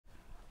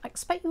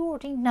expect you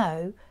already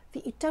know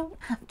that you don't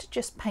have to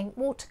just paint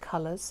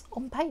watercolours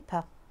on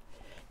paper.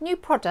 New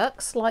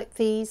products like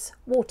these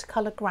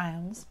watercolour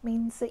grounds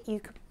means that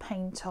you can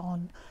paint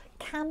on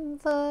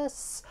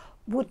canvas,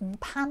 wooden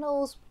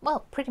panels,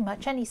 well, pretty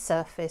much any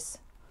surface.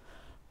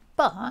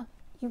 But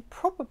you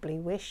probably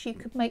wish you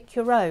could make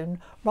your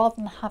own rather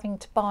than having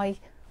to buy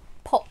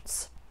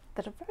pots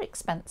that are very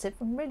expensive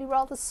and really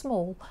rather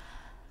small.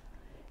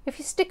 If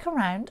you stick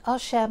around, I'll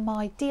share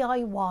my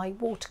DIY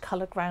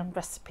watercolour ground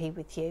recipe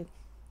with you.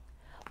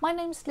 My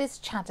name's Liz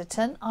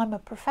Chatterton. I'm a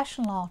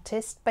professional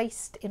artist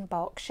based in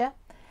Berkshire,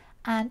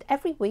 and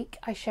every week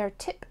I share a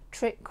tip,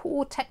 trick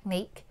or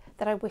technique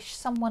that I wish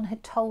someone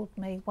had told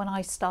me when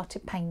I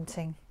started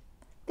painting.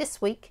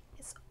 This week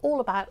it's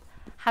all about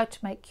how to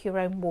make your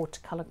own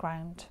watercolour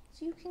ground.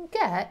 So you can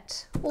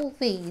get all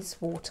these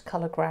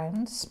watercolour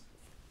grounds,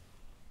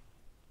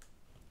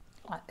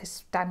 like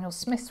this Daniel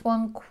Smith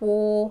one,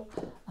 Quor,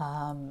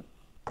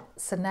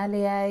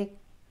 Sennelier.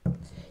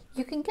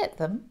 You can get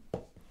them,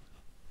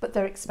 but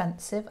they're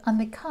expensive and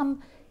they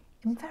come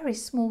in very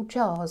small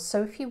jars.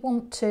 So if you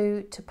want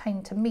to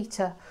paint a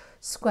metre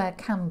square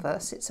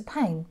canvas, it's a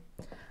pain.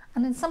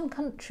 And in some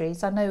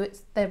countries, I know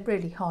they're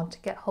really hard to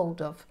get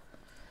hold of.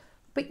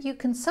 But you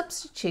can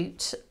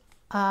substitute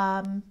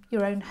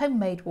your own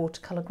homemade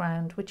watercolour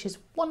ground, which is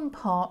 1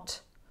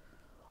 part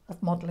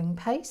of modelling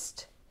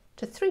paste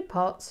to 3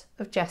 parts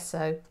of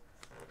gesso.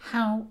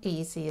 How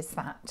easy is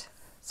that?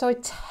 So I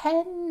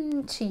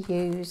tend to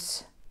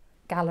use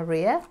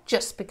Galleria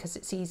just because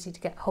it's easy to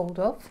get hold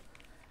of.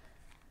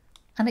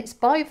 And it's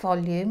by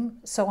volume,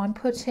 so I'm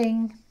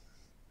putting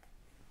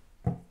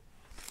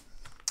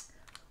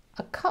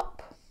a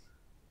cup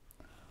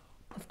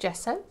of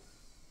gesso,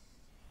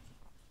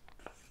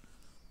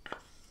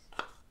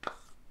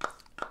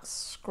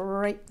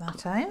 scrape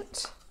that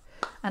out,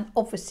 and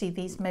obviously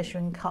these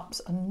measuring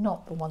cups are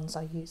not the ones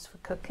I use for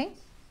cooking,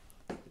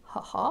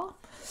 haha.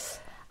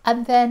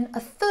 And then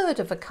 1/3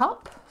 of a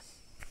cup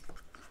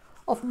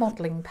of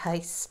modelling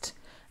paste.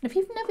 And if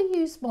you've never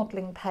used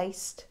modelling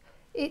paste,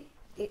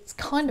 it's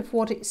kind of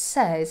what it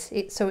says.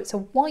 So it's a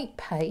white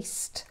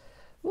paste.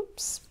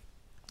 Whoops.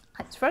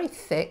 It's very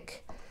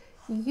thick.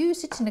 You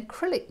use it in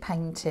acrylic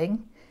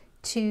painting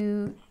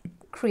to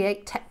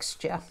create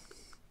texture.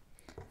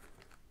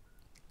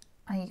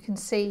 And you can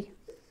see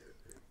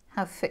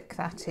how thick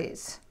that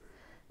is.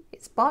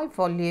 It's by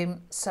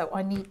volume, so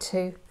I need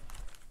to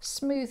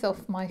smooth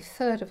off my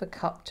 1/3 of a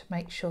cup to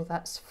make sure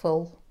that's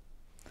full.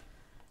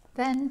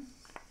 Then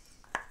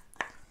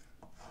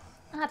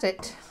add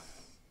it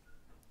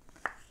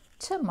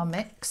to my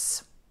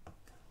mix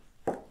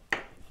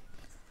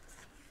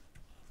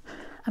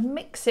and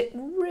mix it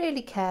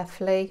really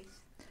carefully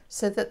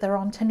so that there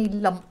aren't any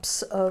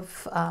lumps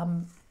of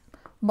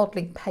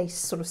modelling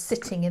paste sort of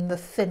sitting in the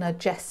thinner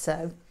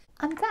gesso.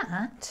 And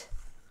that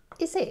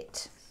is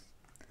it.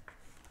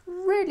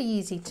 Really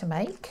easy to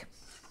make.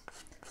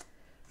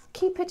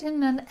 Keep it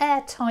in an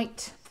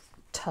airtight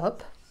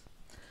tub,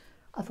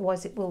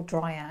 otherwise it will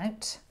dry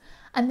out.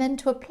 And then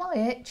to apply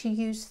it, you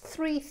use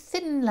 3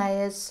 thin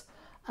layers.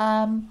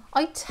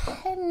 I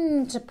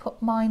tend to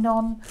put mine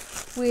on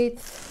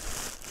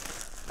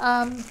with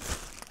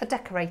a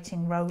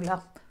decorating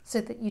roller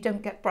so that you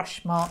don't get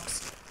brush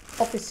marks.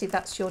 Obviously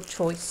that's your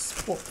choice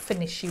what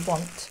finish you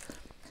want.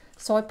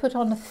 So I put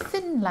on a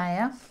thin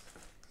layer,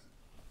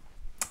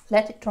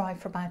 let it dry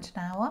for about an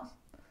hour,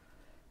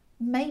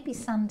 maybe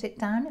sand it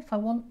down if I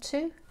want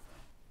to,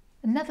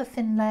 another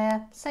thin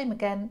layer, same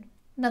again,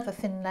 another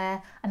thin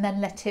layer, and then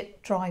let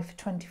it dry for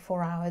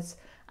 24 hours,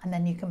 and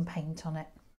then you can paint on it.